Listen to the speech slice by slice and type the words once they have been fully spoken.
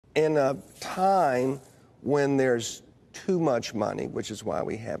in a time when there's too much money, which is why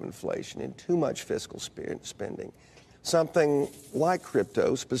we have inflation, and too much fiscal spending, something like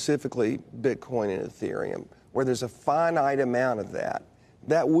crypto, specifically Bitcoin and Ethereum, where there's a finite amount of that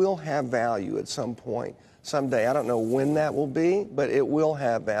will have value at some point, someday. I don't know when that will be, but it will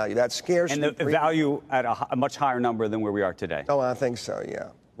have value. That scarcity. And the value at a much higher number than where we are today. Oh, I think so, yeah.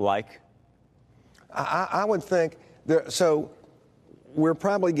 Like? I would think, so we're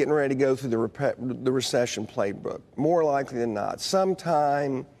probably getting ready to go through the recession playbook, more likely than not.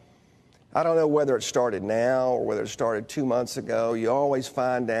 Sometime, I don't know whether it started now or whether it started 2 months ago. You always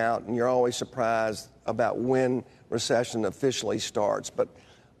find out, and you're always surprised about when recession officially starts. But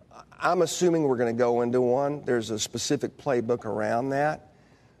I'm assuming we're going to go into one. There's a specific playbook around that.